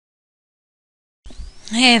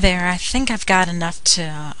Hey there, I think I've got enough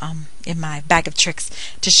to in my bag of tricks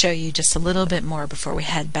to show you just a little bit more before we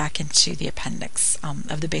head back into the appendix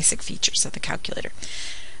of the basic features of the calculator.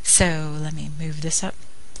 So let me move this up.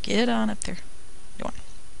 Get on up there. Go on.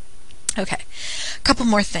 Okay, a couple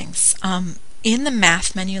more things. In the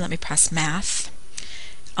math menu, let me press math.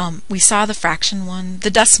 We saw the fraction one. The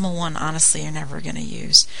decimal one, honestly, you're never going to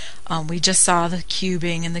use. We just saw the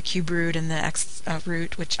cubing and the cube root and the x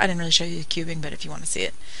root, which I didn't really show you the cubing, but if you want to see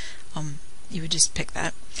it, you would just pick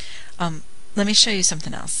that. Let me show you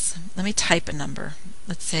something else. Let me type a number.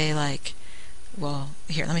 Let's say here,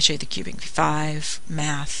 let me show you the cubing. 5,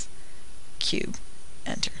 math, cube,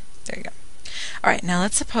 enter. There you go. Alright, now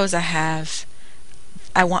let's suppose I have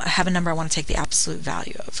a number I want to take the absolute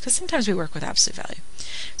value of, because sometimes we work with absolute value.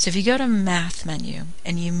 So if you go to math menu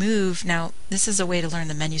and you move, now this is a way to learn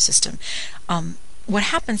the menu system. What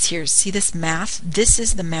happens here is, see this math? This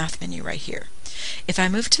is the math menu right here. If I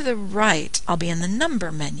move to the right, I'll be in the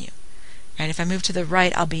number menu. Right? If I move to the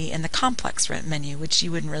right, I'll be in the complex menu, which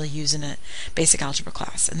you wouldn't really use in a basic algebra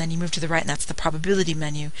class. And then you move to the right, and that's the probability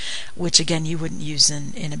menu, which again you wouldn't use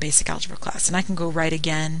in a basic algebra class. And I can go right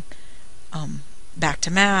again, back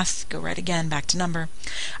to math, go right again, back to number.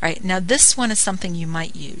 Alright, now this one is something you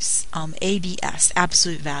might use, ABS,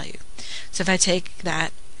 absolute value. So if I take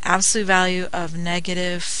that absolute value of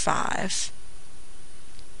 -5,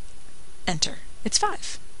 enter, it's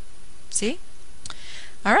 5. See?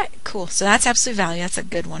 Alright, cool. So that's absolute value. That's a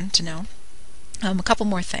good one to know. A couple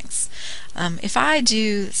more things. If I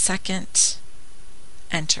do second,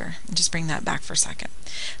 enter, and just bring that back for a second.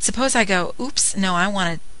 Suppose I go, oops, no, I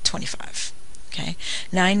wanted 25. Okay,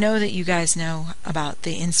 now I know that you guys know about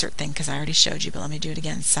the insert thing because I already showed you, but let me do it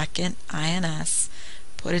again. Second, INS,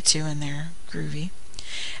 put a 2 in there, groovy.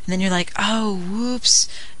 And then you're like, oh, whoops,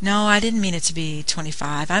 no, I didn't mean it to be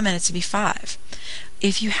 25, I meant it to be 5.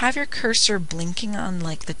 If you have your cursor blinking on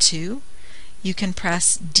like the 2, you can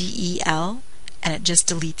press DEL and it just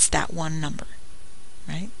deletes that one number,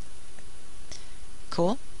 right?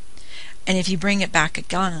 Cool. And if you bring it back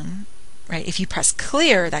again, right, if you press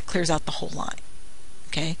clear, that clears out the whole line.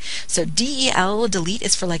 Okay, so DEL, delete,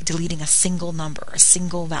 is for like deleting a single number, a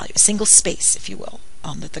single value, a single space, if you will,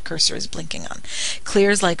 that the cursor is blinking on. Clear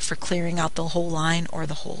is like for clearing out the whole line or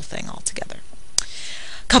the whole thing altogether.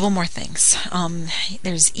 Couple more things.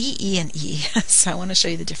 There's E, and E, so I want to show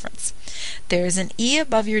you the difference. There's an E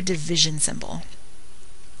above your division symbol.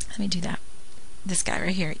 Let me do that. This guy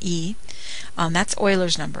right here, E, that's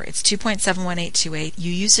Euler's number. It's 2.71828.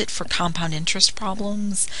 You use it for compound interest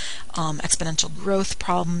problems, exponential growth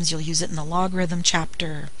problems. You'll use it in the logarithm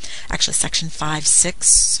chapter, actually section 5-6,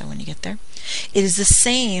 so when you get there. It is the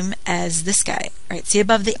same as this guy, right? See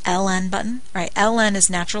above the ln button, right? ln is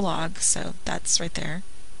natural log, so that's right there.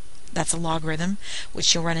 That's a logarithm,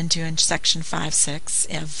 which you'll run into in section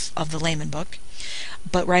 5-6 of the Lehmann book.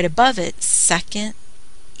 But right above it, second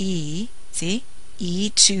E, see?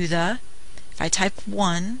 E to the, if I type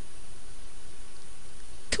 1,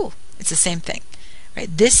 cool, it's the same thing,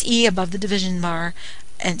 right? This E above the division bar,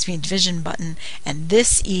 and division button, and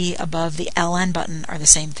this E above the ln button are the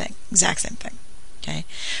same thing, exact same thing, okay?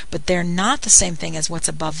 But they're not the same thing as what's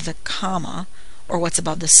above the comma or what's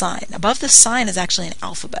above the sign. Above the sign is actually an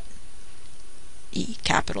alphabet, E,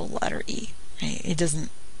 capital letter E, right? It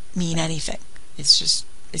doesn't mean anything. It's just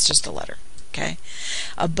a letter, okay?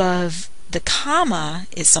 Above the comma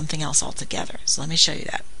is something else altogether. So let me show you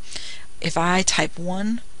that. If I type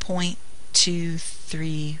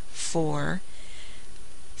 1.234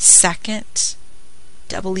 second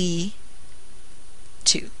double E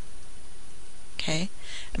 2, okay?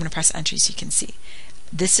 I'm going to press enter so you can see.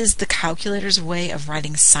 This is the calculator's way of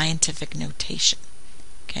writing scientific notation,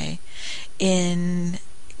 okay?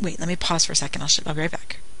 Wait, let me pause for a second. I'll be right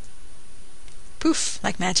back. Poof,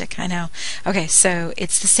 like magic, I know. Okay, so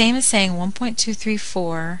it's the same as saying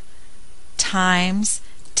 1.234 times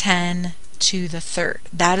 10 to the third.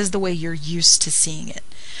 That is the way you're used to seeing it.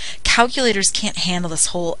 Calculators can't handle this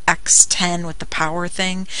whole x10 with the power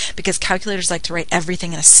thing because calculators like to write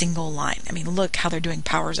everything in a single line. I mean, look how they're doing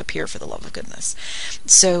powers up here, for the love of goodness.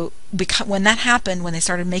 So when that happened, when they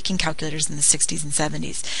started making calculators in the 60s and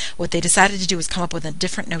 70s, what they decided to do was come up with a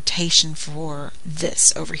different notation for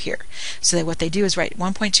this over here. So what they do is write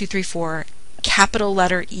 1.234 capital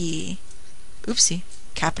letter E, oopsie,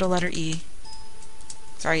 capital letter E,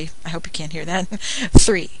 sorry, I hope you can't hear that,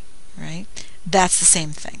 3, right? That's the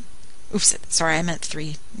same thing. Oops, sorry, I meant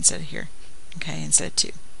 3 instead of here. Okay, instead of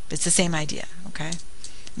 2. But it's the same idea, okay?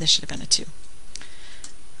 This should have been a 2.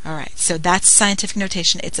 Alright, so that's scientific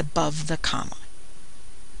notation. It's above the comma.